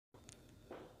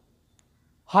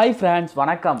Hi friends,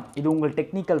 வணக்கம். இது உங்கள்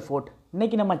டெக்னிக்கல் ஃபோர்ட்.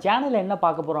 இன்னைக்கு நம்ம சேனல்ல என்ன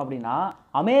பார்க்க போறோம் அப்படினா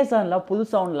அமேசான்ல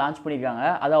புதுசா ஒன்னு லான்ச் பண்ணிருக்காங்க.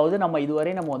 அதாவது நம்ம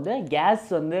இதுவரை நம்ம வந்து கேஸ்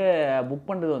வந்து புக்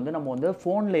பண்றது வந்து நம்ம வந்து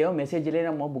ஃபோன்லயோ மெசேஜ்லயோ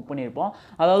நம்ம புக் பண்ணிருப்போம்.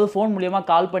 அதாவது ஃபோன் மூலமா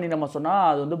கால் பண்ணி நம்ம சொன்னா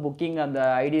அது வந்து புக்கிங் அந்த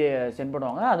ஐடி சென்ட்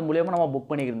பண்ணுவாங்க. அது மூலமா நம்ம புக்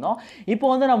பண்ணியிருந்தோம். இப்போ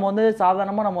வந்து நம்ம வந்து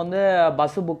சாதாரணமா நம்ம வந்து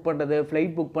பஸ் புக் பண்றது,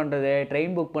 ஃளைட் புக் பண்றது,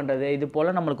 ட்ரெயின் புக் பண்றது இது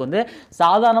போல நமக்கு வந்து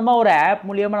சாதாரணமா ஒரு ஆப்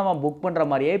மூலமா நம்ம புக் பண்ற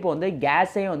மாதிரியே இப்போ வந்து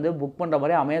கேஸையும் வந்து புக் பண்ற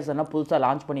மாதிரி அமேசான்ல புதுசா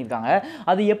லான்ச் பண்ணிருக்காங்க.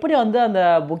 அது எப்படி வந்து அந்த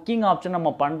புக்கிங் ஆப்ஷன்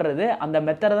நம்ம பண்றது, அந்த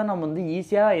மெத்தட தான் நம்ம வந்து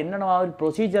ஈஸியா என்னென்ன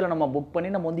ப்ரொசீஜர்ல நம்ம புக் பண்ணி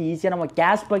நம்ம வந்து ஈஸியா நம்ம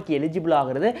கேஷ்பேக் எலிஜிபிள்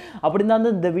ஆகிறது அப்படின்னு தான்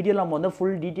இந்த வீடியோல நம்ம வந்து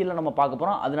ஃபுல் டீடைலா நம்ம பார்க்க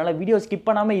போறோம். அதனால வீடியோ ஸ்கிப்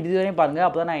பண்ணாம இதுவரையும் பாருங்க.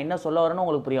 அப்பதான் நான் என்ன சொல்ல வரேன்னு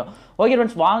உங்களுக்கு புரியும். ஓகே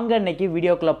फ्रेंड्स, வாங்க இன்னைக்கு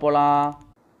வீடியோக்குள்ள போலாம்.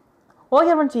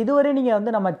 ஓகே फ्रेंड्स, இதுவரை நீங்கள்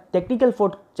வந்து நம்ம டெக்னிக்கல்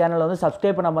ஃபோர்ட் சேனலை வந்து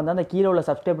சப்ஸ்கிரைப் பண்ணாமல் இருந்தால் அந்த கீழே உள்ள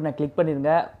சப்ஸ்கிரைப் பண்ண கிளிக்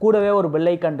பண்ணிடுங்க. கூடவே ஒரு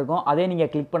பெல் ஐக்கான் இருக்கும், அதே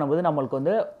நீங்கள் கிளிக் பண்ணும்போது நம்மளுக்கு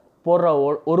வந்து போடுற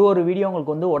ஒரு வீடியோ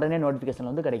உங்களுக்கு வந்து உடனே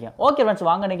நோட்டிஃபிகேஷன் வந்து கிடைக்கும். ஓகே ஃப்ரெண்ட்ஸ்,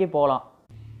 வாங்க இன்னைக்கு போகலாம்.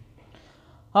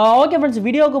 ஓகே ஃப்ரெண்ட்ஸ்,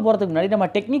 வீடியோக்கு போகிறதுக்கு முன்னாடி நம்ம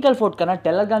டெக்னிக்கல் ஃபோர்ட்கான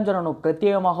டெலகிராம் சேனல்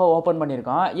பிரத்யேகமாக ஓப்பன்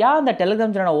பண்ணியிருக்கோம். ஏன் அந்த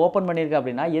டெலகிராம் சேனலை ஓப்பன் பண்ணியிருக்கேன்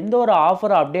அப்படின்னா, எந்த ஒரு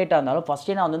ஆஃபர் அப்டேட்டாக இருந்தாலும்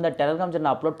ஃபஸ்ட்டே நான் வந்து இந்த டெலகிராம்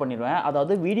சேனல் அப்லோட் பண்ணிடுவேன்.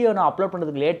 அதாவது வீடியோ நான் அப்லோட்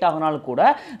பண்ணுறதுக்கு லேட் ஆகினாலும் கூட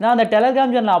நான் அந்த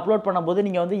டெலகிராம் சேனல் அப்லோட் பண்ணும்போது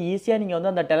நீங்கள் வந்து ஈஸியாக நீங்கள்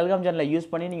வந்து அந்த டெலகிராம் சேனலை யூஸ்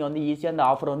பண்ணி நீங்கள் வந்து ஈஸியாக அந்த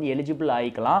ஆஃபர் வந்து எலிஜிபிள்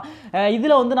ஆகிக்கலாம்.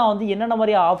 இதில் வந்து நான் வந்து என்னென்ன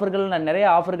மாதிரி ஆஃபர்கள், நான் நிறைய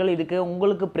ஆஃபர்கள் இருக்குது,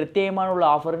 உங்களுக்கு பிரத்யேகமான உள்ள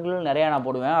ஆஃபர்கள் நிறையா நான்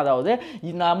போடுவேன். அதாவது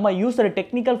நம்ம யூசர்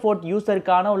டெக்னிக்கல் ஃபோர்ட்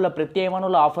யூசருக்கான உள்ள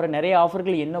பிரத்யேகமான உள்ள ஆஃபர், நிறைய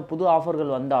ஆஃபர்கள் என்ன புது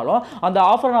ஆஃபர்கள் வந்தாலும் அந்த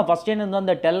ஆஃபரை நான் ஃபர்ஸ்ட் டைம் வந்து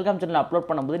அந்த டெலிகிராம் சேனல் அப்லோட்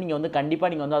பண்ணும்போது நீங்கள் வந்து கண்டிப்பாக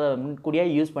நீங்கள் வந்து அதை முன்கூடியே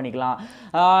யூஸ் பண்ணிக்கலாம்.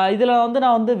 இதில் வந்து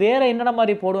நான் வந்து வேறு என்னென்ன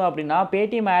மாதிரி போடுவேன் அப்படின்னா,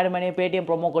 பேடிஎம் ஆட் மணி, பேடிஎம்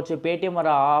ப்ரோமோ கோட்ஸ், பேடிஎம்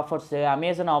வர offers,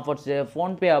 Amazon offers,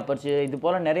 PhonePe offers, இது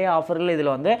போல் நிறைய ஆஃபர்கள்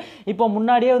இதில் வந்து இப்போ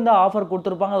முன்னாடியே வந்து ஆஃபர்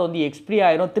கொடுத்துருப்பாங்க. அது வந்து எக்ஸ்பிரி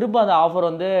ஆயிரும், திரும்ப அந்த ஆஃபர்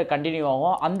வந்து கண்டினியூ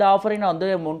ஆகும். அந்த ஆஃபரை நான்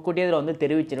வந்து முன்கூட்டியே இதில் வந்து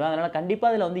தெரிவிச்சிருவேன். அதனால்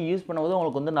கண்டிப்பாக இதில் வந்து யூஸ் பண்ணும்போது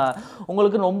உங்களுக்கு வந்து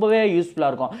உங்களுக்கு ரொம்பவே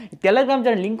யூஸ்ஃபுல்லாக இருக்கும். டெலிகிராம்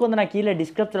சேனல் லிங்க் வந்து நான் கீழே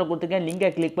டிஸ்கிரிப்ஷனில் கொடுத்துருக்கேன், லிங்கை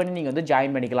கிளிக் பண்ணி நீங்கள் வந்து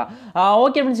ஜாயின் பண்ணிக்கலாம்.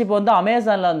 ஓகே ஃப்ரெண்ட்ஸ், இப்போ வந்து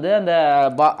அமேசானில் வந்து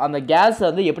அந்த கேஸ்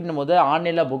வந்து எப்படி நம்ம வந்து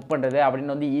ஆன்லைனில் புக் பண்ணுறது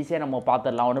அப்படின்னு வந்து ஈஸியாக நம்ம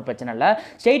பார்த்துடலாம். ஒன்றும் பிரச்சனை இல்லை.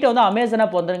 ஸ்ட்ரெயிட் வந்து அமேசான்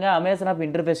ஆப் வந்துருங்க. அமேசான் ஆப்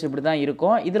இன்டர்ஃபேஸ் இப்படி தான்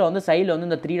இருக்கும். இதில் வந்து சைடில் வந்து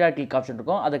இந்த 3 டாட் கிளிக் ஆப்ஷன்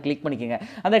இருக்கும், அதை கிளிக் பண்ணிக்கோங்க.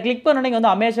 அந்த கிளிக் பண்ணோன்னே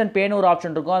வந்து அமேசான் பேன்னு ஒரு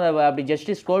ஆப்ஷன் இருக்கும். அதை அப்படி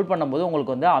ஜஸ்ட் ஸ்க்ரோல் பண்ணும்போது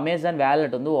உங்களுக்கு வந்து அமேசான்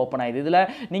வேலெட் வந்து ஓப்பன் ஆயிடுது. இதில்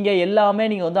நீங்கள் எல்லாமே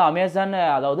நீங்கள் வந்து அமேசான்,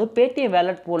 அதாவது பேடிஎம்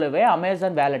வேலெட் போலவே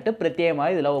அமேசான் வேலெட்டு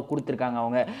பிரத்யேகமாக இதில் கொடுத்துருக்காங்க.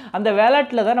 அவங்க அந்த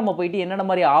வேலெட்டில் தான் நம்ம போயிட்டு என்னென்ன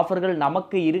மாதிரி ஆஃபர்கள் நமக்கு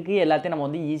இருக்குது எல்லாத்தையும் நம்ம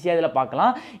வந்து ஈஸியாக இதில்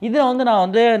பார்க்கலாம். இதில் வந்து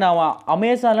நான்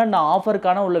அமேசானில் நான்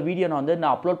ஆஃபருக்கான உள்ள வீடியோ நான் வந்து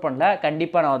நான் அப்லோட் பண்ணல.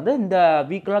 கண்டிப்பாக நான் வந்து இந்த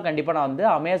வீக்கில் கண்டிப்பாக நான் வந்து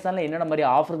அமேசானில் என்னென்ன மாதிரி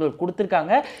ஆஃபர்கள்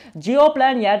கொடுத்துருக்காங்க, Jio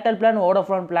plan, Airtel plan,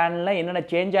 Vodafone பிளானில் என்னென்ன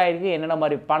சேஞ்ச் ஆகிருக்கு, என்னென்ன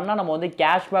மாதிரி பண்ணால் நம்ம வந்து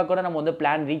கேஷ்பேக்கோட நம்ம வந்து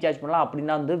பிளான் ரீசார்ஜ் பண்ணலாம்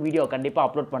அப்படின்னு வந்து வீடியோ கண்டிப்பாக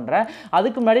அப்லோட் பண்ணுறேன்.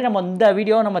 அதுக்கு முன்னாடி நம்ம இந்த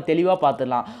வீடியோ நம்ம தெளிவாக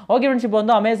பார்த்துடலாம். ஓகே ஃப்ரெண்ட்ஸ், இப்போ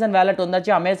வந்து அமேசான் வேலெட்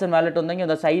வந்தாச்சு. அமேசான் வேலெட் வந்தாங்க,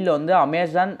 இந்த சைடில் வந்து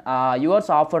அமேசான்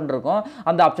யுவர்ஸ் ஆஃபர் இருக்கும்,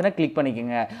 அந்த ஆப்ஷனை கிளிக்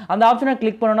பண்ணிக்கோங்க. அந்த ஆப்ஷனை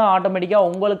கிளிக் பண்ணோன்னா ஆட்டோமேட்டிக்காக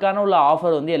உங்களுக்கான உள்ள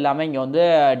ஆஃபர் வந்து எல்லாமே இங்கே வந்து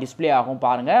டிஸ்பிளே ஆகும்.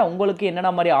 பாருங்கள், உங்களுக்கு என்னென்ன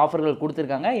மாதிரி ஆஃபர்கள்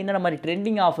கொடுத்துருக்காங்க, என்னென்ன மாதிரி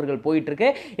ட்ரெண்டிங் ஆஃபர்கள் போயிட்டுருக்கு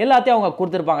எல்லாத்தையும் அவங்க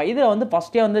கொடுத்துருப்பாங்க. இதில் வந்து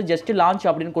ஃபஸ்ட்டே வந்து ஜஸ்ட் லான்ச்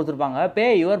அப்படின்னு கொடுத்துருப்பாங்க. பே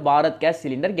your Bharat gas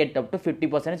cylinder get up to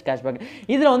 50% cashback.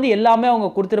 இதில் வந்து எல்லாமே அவங்க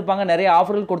கொடுத்துருப்பாங்க, நிறைய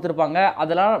ஆஃபர்கள் கொடுத்துருப்பாங்க.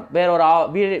 அதெல்லாம் வேற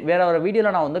ஒரு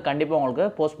வீடியோவில் நான் வந்து கண்டிப்பாக உங்களுக்கு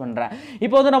போஸ்ட் பண்ணுறேன்.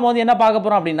 இப்போ வந்து நம்ம வந்து என்ன பார்க்க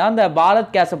போகிறோம் அப்படின்னா, இந்த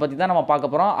பாரத் கேஸை பற்றி தான் நம்ம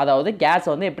பார்க்க போகிறோம். அதாவது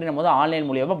கேஸ் வந்து எப்படி நம்ம வந்து ஆன்லைன்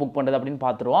மூலியமாக புக் பண்ணுறது அப்படின்னு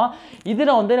பார்த்துருவோம்.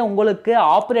 இதில் வந்து உங்களுக்கு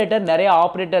ஆப்ரேட்டர், நிறைய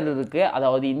ஆப்ரேட்டர் இருக்குது.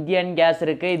 அதாவது இந்தியன் கேஸ்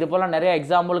இருக்குது, இது போல் நிறைய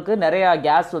எக்ஸாம்பிளுக்கு நிறைய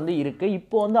கேஸ் வந்து இருக்குது.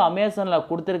 இப்போ வந்து அமேசானில்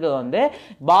கொடுத்துருக்கிறது வந்து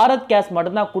பாரத் கேஸ்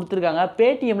மட்டும்தான் கொடுத்துருக்காங்க.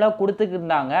 பேடிஎம்மில்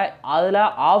கொடுத்துருந்தாங்க, அதில்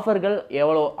ஆஃபர்கள்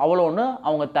அவ்வளோ ஒன்று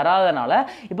அவங்க தராதனால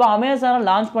இப்போ அமேசானில்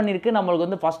லான்ச் பண்ணியிருக்கு. நம்மளுக்கு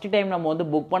வந்து ஃபஸ்ட் டைம் நம்ம வந்து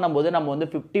புக் பண்ணும்போது நம்ம வந்து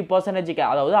 50%,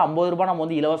 அதாவது 50 ரூபாய் நம்ம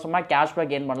வந்து இலவசமாக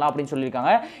கேஷ்பேக் ஏர்ன் பண்ணலாம் அப்படின்னு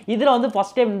சொல்லியிருக்காங்க. இதில் வந்து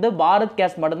ஃபஸ்ட் டைம் வந்து பாரத்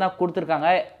கேஸ் மட்டும்தான்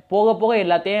கொடுத்துருக்காங்க. போக போக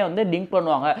எல்லாத்தையும் வந்து லிங்க்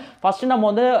பண்ணுவாங்க. ஃபஸ்ட்டு நம்ம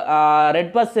வந்து ரெட்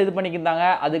பஸ் இது பண்ணிக்கிட்டாங்க,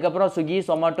 அதுக்கப்புறம் ஸ்விக்கி,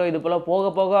 சொமேட்டோ இது போல்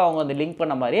போக போக அவங்க வந்து லிங்க்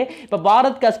பண்ண மாதிரி இப்போ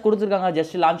பாரத் கேஸ் கொடுத்துருக்காங்க,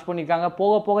 ஜஸ்ட் லான்ச் பண்ணியிருக்காங்க.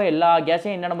 போக போக எல்லா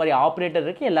கேஸையும் என்னென்ன மாதிரி ஆப்ரேட்டர்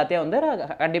இருக்குது எல்லாத்தையும் வந்து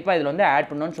கண்டிப்பாக இதில் வந்து ஆட்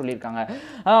பண்ணணும்னு சொல்லியிருக்காங்க.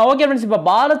 ஓகே ஃப்ரெண்ட்ஸ், இப்போ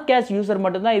பாரத் கேஸ் யூசர்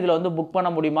மட்டும்தான் இதில் வந்து புக்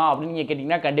பண்ண முடியுமா அப்படின்னு நீங்கள்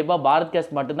கேட்டிங்கன்னா, கண்டிப்பாக பாரத் கேஸ்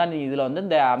மட்டும்தான் நீங்கள் இதில் வந்து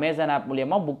இந்த அமேசான் ஆப்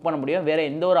மூலியமாக புக் பண்ண முடியும். வேறு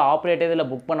எந்த ஒரு ஆப்ரேட்டர் இதில்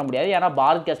புக் பண்ண முடியாது. ஏன்னா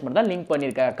பாரத் கேஸ் மட்டும் தான் லிங்க்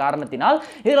பண்ணியிருக்க காரணத்தினால்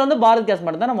இதில் வந்து பாரத் கேஸ்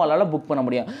மட்டும் தான் நம்மளால் புக் பண்ண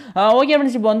முடியும். ஓகே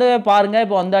ஃப்ரெண்ட்ஸ், இப்போ வந்து பாருங்கள்,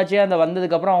 இப்போ வந்தாச்சு. அந்த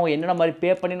வந்ததுக்கப்புறம் அவங்க என்னென்ன மாதிரி பே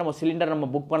பண்ணி நம்ம சிலிண்டர் நம்ம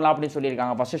புக் பண்ணலாம் அப்படின்னு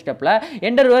சொல்லியிருக்காங்க. ஃபர்ஸ்ட் ஸ்டெப்பில்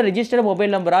enter registered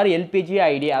mobile number R LPG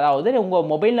ID, அதாவது உங்கள்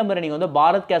மொபைல் நம்பரை நீங்கள் வந்து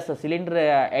பாரத் கேஸ் சிலிண்டர்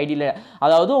ஐடியில்,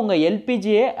 அதாவது உங்கள்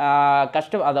எல்பிஜி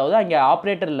அதாவது அங்கே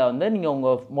ஆப்ரேட்டரில் வந்து நீங்கள்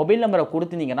உங்கள் மொபைல் நம்பரை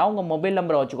கொடுத்துருந்தீங்கன்னா உங்கள் மொபைல்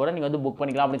நம்பரை வச்சு கூட நீங்கள் வந்து புக்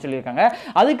பண்ணிக்கலாம் அப்படின்னு சொல்லியிருக்காங்க.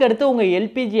 அதுக்கடுத்து உங்கள்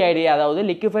எல்பிஜி ஐடி, அதாவது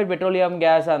லிக்விஃபைட் பெட்ரோலியம்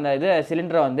கேஸ் அந்த இது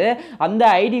சிலிண்டரை வந்து அந்த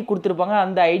ஐடி கொடுத்துருப்பாங்க,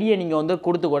 அந்த ஐடியை நீங்கள் வந்து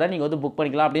கொடுத்து கூட நீங்கள் வந்து புக்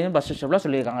பண்ணிக்கலாம் அப்படின்னு ஃபர்ஸ்ட் ஸ்டெப்பில்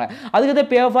சொல்லியிருக்காங்க. சொல்லியிருக்காங்க. அதுக்கு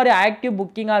pay for active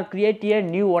booking R create a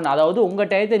new one, அதாவது உங்கள்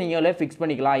டயத்தை நீங்களே ஃபிக்ஸ்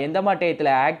பண்ணிக்கலாம். எந்த மாதிரி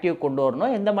டயத்தில் ஆக்டிவ் கொண்டு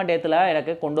வரணும், எந்த மாதிரி டயத்தில்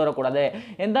எனக்கு கொண்டு வரக்கூடாது,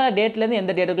 எந்த டேட்லேருந்து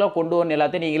எந்த டேட்டுக்குள்ள கொண்டு வரணும்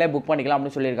எல்லாத்தையும் நீங்களே புக் பண்ணிக்கலாம்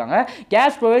அப்படின்னு சொல்லியிருக்காங்க.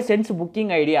 Cash provide sense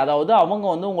booking ID, அதாவது அவங்க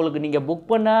வந்து உங்களுக்கு நீங்கள் புக்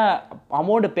பண்ண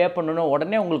அமௌண்ட் பே பண்ணணும்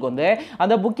உடனே உங்களுக்கு வந்து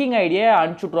அந்த புக்கிங் ஐடியை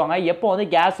அனுப்பிச்சுட்ருவாங்க. எப்போ வந்து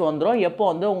கேஸ் வந்துடும், எப்போ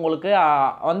வந்து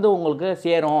உங்களுக்கு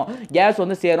சேரும், கேஸ்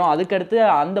வந்து சேரும். அதுக்கடுத்து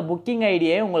அந்த புக்கிங்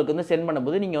ஐடியை உங்களுக்கு வந்து சென்ட்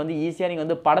பண்ணும்போது நீங்கள் வந்து ஈஸியாக நீங்கள்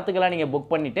வந்து படத்துக்கெல்லாம் நீங்கள் புக்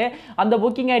பண்ணிவிட்டு அந்த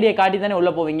புக்கிங் ஐடியை காட்டி தானே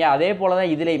உள்ளே போவீங்க. அதே போல்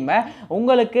தான் இதுலேயுமே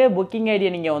உங்களுக்கு புக்கிங்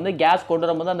ஐடியை நீங்கள் வந்து கேஸ் கொண்டு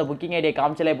வரும்போது அந்த புக்கிங் ஐடியை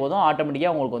காமிச்சாலே போதும்,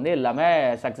 ஆட்டோமேட்டிக்காக உங்களுக்கு வந்து எல்லாமே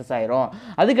சக்ஸஸ் ஆயிரும்.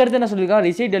 அதுக்கடுத்து என்ன சொல்லியிருக்காங்க,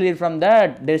 receive delivery from the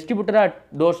distributor at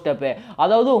door step,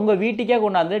 அதாவது உங்கள் வீட்டுக்கே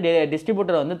கொண்டாந்து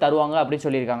டிஸ்ட்ரிபியூட்டர் வந்து தருவாங்க அப்படின்னு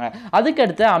சொல்லியிருக்காங்க.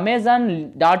 அதுக்கடுத்து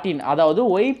Amazon.in, அதாவது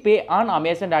ஒய் பே ஆன்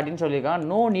Amazon.in சொல்லியிருக்காங்க.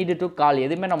 நோ நீடு டு கால்,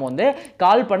 எதுவுமே நம்ம வந்து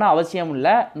கால் பண்ண அவசியம்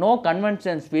இல்லை. நோ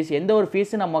கன்வென்ஷன்ஸ் ஃபீஸ், எந்த ஒரு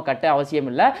ஃபீஸு நம்ம கட்ட அவசியம்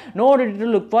இல்லை. No need to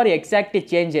look for exact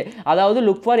change, அதாவது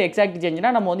லுக் ஃபார் எக்ஸாக்ட்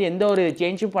சேஞ்ச்னா நம்ம வந்து எந்த ஒரு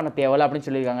சேஞ்சும் பண்ண தேவையில்லை அப்படின்னு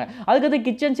சொல்லியிருக்காங்க. அதுக்கடுத்து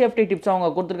கிச்சன் சேஃப்டி டிப்ஸ் அவங்க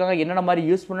கொடுத்துருக்காங்க. என்னென்ன மாதிரி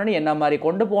யூஸ் பண்ணணும், என்ன மாதிரி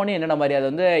கொண்டு போகணும், என்னென்ன மாதிரி அதை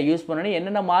வந்து யூஸ் பண்ணணும்,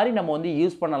 என்னென்ன மாதிரி நம்ம வந்து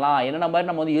யூஸ் பண்ணலாம், என்னென்ன மாதிரி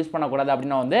நம்ம வந்து யூஸ் பண்ணக்கூடாது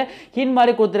அப்படின்னு வந்து ஹிண்ட்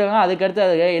மாதிரி கொடுத்துருக்காங்க.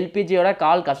 அதுக்கடுத்து எல்பிஜியோட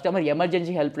கால் கஸ்டமர்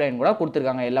எமர்ஜென்சி ஹெல்ப்லைன் கூட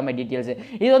கொடுத்துருக்காங்க எல்லாமே டீட்டெயில்ஸ்.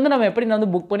 இது வந்து நம்ம எப்படி வந்து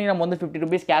புக் பண்ணி நம்ம வந்து 50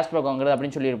 rupees கேஷ் பேக் வாங்குறது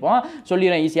அப்படின்னு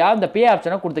சொல்லிடுறோம் ஈஸியாக. இந்த பே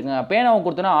ஆப்ஷனை கொடுத்துக்கோங்க. பே நம்ம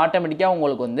கொடுத்தோன்னா ஆட்டோமேட்டிக்காக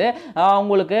உங்களுக்கு வந்து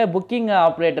உங்களுக்கு புக்கிங்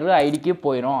ஆப்ரேட்டர் ஐடிக்கு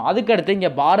போயிடும். அதுக்கடுத்து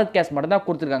இங்கே பாரத் கேஷ் மட்டும் தான்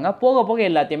கொடுத்துருக்காங்க. போக போக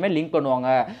எல்லாத்தையுமே லிங்க் பண்ணுவாங்க.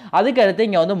 அதுக்கடுத்து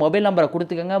இங்கே வந்து மொபைல் நம்பரை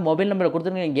கொடுத்துக்கோங்க. மொபைல் நம்பரை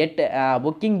கொடுத்துருங்க, கெட்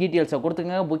புக்கிங் டீட்டெயில்ஸை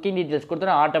கொடுத்துக்கோங்க. புக்கிங் டீட்டெயில்ஸ்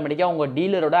கொடுத்தோன்னா ஆட்டோமேட்டிக்காக உங்கள்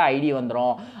டீலரோட ஐடி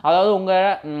வந்துடும். அதாவது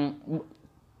உங்கள்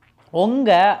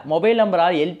மொபைல்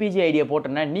நம்பரால் எல்பிஜி ஐடியை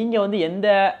போட்டோன்னா நீங்கள் வந்து எந்த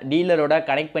டீலரோட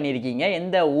கனெக்ட் பண்ணியிருக்கீங்க,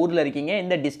 எந்த ஊரில் இருக்கீங்க,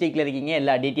 எந்த டிஸ்ட்ரிக்டில் இருக்கீங்க,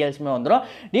 எல்லா டீட்டெயில்ஸுமே வந்துடும்.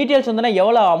 டீட்டெயில்ஸ் வந்தோன்னா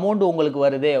எவ்வளோ அமௌண்ட் உங்களுக்கு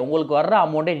வருது, உங்களுக்கு வர்ற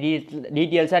அமௌண்ட்டை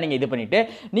டீட்டெயில்ஸாக நீங்கள் இது பண்ணிவிட்டு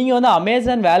நீங்கள் வந்து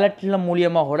அமேசான் வேலெட்டில்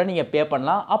மூலியமாக கூட நீங்கள் பே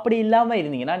பண்ணலாம். அப்படி இல்லாமல்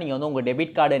இருந்தீங்கன்னா நீங்கள் வந்து உங்கள்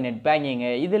டெபிட் கார்டு, நெட் பேங்கிங்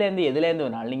எதுலேருந்து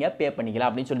வேணாலும் நீங்கள் பே பண்ணிக்கலாம்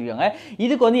அப்படின்னு சொல்லியிருக்காங்க.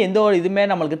 இதுக்கு வந்து எந்த ஒரு இதுவுமே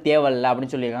நம்மளுக்கு தேவையில்லை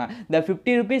அப்படின்னு சொல்லியிருக்காங்க. இந்த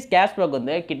 50 rupees கேஷ் பேக்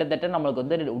வந்து கிட்டத்தட்ட நம்மளுக்கு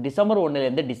வந்து டிசம்பர்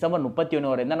 1லேருந்து டிசம்பர்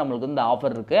 31 வரை தான் நம்மளுக்கு இந்த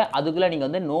ஆஃபர் இருக்கு. அதுக்குள்ள நீங்க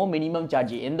வந்து நோ மினிமம்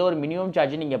சார்ஜ், எந்த ஒரு மினிமம்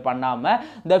சார்ஜ் நீங்க பண்ணாம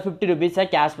இந்த 50 rupees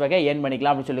கேஷ் பேக்கை ஏர்ன்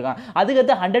பண்ணிக்கலாம் அப்படின்னு சொல்லிருக்காங்க. அதுக்கு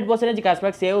 100% கேஷ்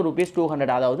பேக் சேவ்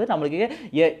 ₹200, அதாவது நம்மளுக்கு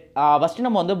ஃபர்ஸ்ட்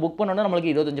நம்ம வந்து புக் பண்ணோம்னா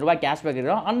நம்மளுக்கு ₹25 கேஷ் பேக்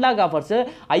இருக்கும். அன்லாக் ஆஃபர்ஸ்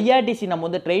ஐஆர்டிசி நம்ம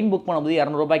வந்து ட்ரெயின் புக் பண்ணும்போது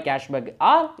 ₹200 கேஷ் பேக்,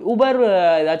 உபர்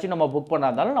ஏதாச்சும் நம்ம புக்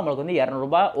பண்ணாதாலும் நம்மளுக்கு வந்து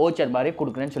 ₹200 ஓச்சர் மாதிரி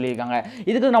கொடுக்குறேன்னு சொல்லியிருக்காங்க.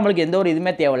 இதுக்கு நம்மளுக்கு எந்த ஒரு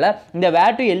இதுவுமே தேவையில்லை. இந்த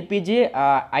வேட்டு எல்பிஜி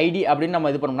ஐடி அப்படின்னு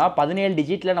நம்ம இது பண்ணோம்னா 17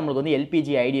 டிஜிட்ல நம்மளுக்கு வந்து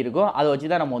எல்பிஜி ஐடி இருக்கும். அதை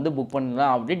வச்சு தான் நம்ம வந்து புக்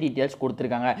பண்ணலாம் அப்படி டீடைல்ஸ்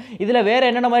கொடுத்திருக்காங்க. இதுல வேற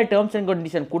என்னென்ன மாதிரி டர்ம்ஸ் அண்ட்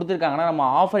கண்டிஷன் கொடுத்திருக்காங்கன்னா நம்ம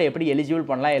ஆஃபர் எப்படி எலிஜிபிள்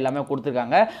பண்ணலாம் எல்லாமே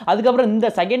கொடுத்திருக்காங்க. அதுக்கு அப்புறம் இந்த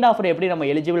செகண்ட் ஆஃபர் எப்படி நம்ம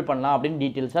எலிஜிபிள் பண்ணலாம் அப்படி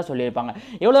டீடைல்ஸா சொல்லிருப்பாங்க.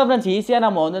 எவ்வளவு फ्रेंड्स ஈஸியா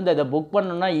நம்ம வந்து இந்த புக்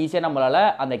பண்ணனும்னா ஈஸியா நம்மளால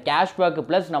அந்த கேஷ்பேக்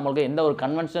பிளஸ் நமக்கு எந்த ஒரு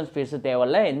கன்வென்ஷன் ஃபீஸ்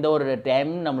தேவையில்ல, எந்த ஒரு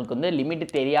டைம் நமக்கு வந்து லிமிட்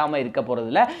தெரியாம இருக்க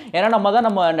போறது இல்ல. ஏன்னா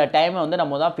நம்ம அந்த டைமை வந்து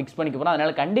நம்ம தான் ஃபிக்ஸ் பண்ணிக்க போறோம்.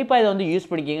 அதனால கண்டிப்பா இதை வந்து யூஸ்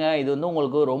பண்ணிக்கங்க. இது வந்து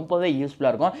உங்களுக்கு ரொம்பவே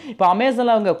யூஸ்ஃபுல்லா இருக்கும். இப்போ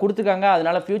அமேசான்ல அவங்க கொடுத்திருக்காங்க.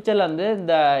 அதனால ஃபியூச்சர்ல வந்து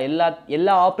இந்த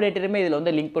எல்லா ஆபரேட்டருமே இதுல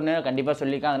வந்து லிங்க் பண்ண கண்டிப்பா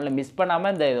சொல்லிருக்காங்க. அதனால மிஸ் பண்ணாம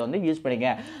இந்த இதை வந்து யூஸ் பண்ணிக்க.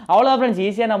 அவ்வளவு फ्रेंड्स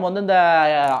ஈஸியா நம்ம வந்து இந்த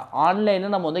ஆன்லைன்ல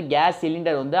நம்ம வந்து கேஸ்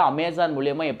சிலிண்டர் வந்து அமேசான்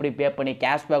மூலமா எப்படி பே பண்ணி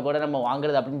கேஷ்பேக்கோட நம்ம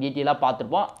வாங்குறது அப்படின்னு டீடைலா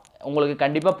பார்த்திருப்போம். உங்களுக்கு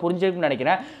கண்டிப்பா புரிஞ்சிருக்கும்னு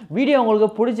நினைக்கிறேன். வீடியோ உங்களுக்கு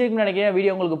பிடிச்சிருக்கும்னு நினைக்கிறேன்.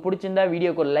 வீடியோ உங்களுக்கு பிடிச்சிருந்தா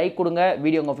வீடியோக்கு ஒரு லைக் கொடுங்க.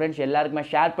 வீடியோ உங்க ஃப்ரெண்ட்ஸ் எல்லாருக்குமே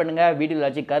ஷேர் பண்ணுங்க. வீடியோல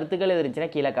ஏதாச்சும் கருத்துக்கள்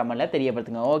இருந்துச்சுன்னா கீழே கமெண்ட்ல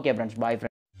தெரியப்படுத்துங்க. ஓகே फ्रेंड्स, பாய்.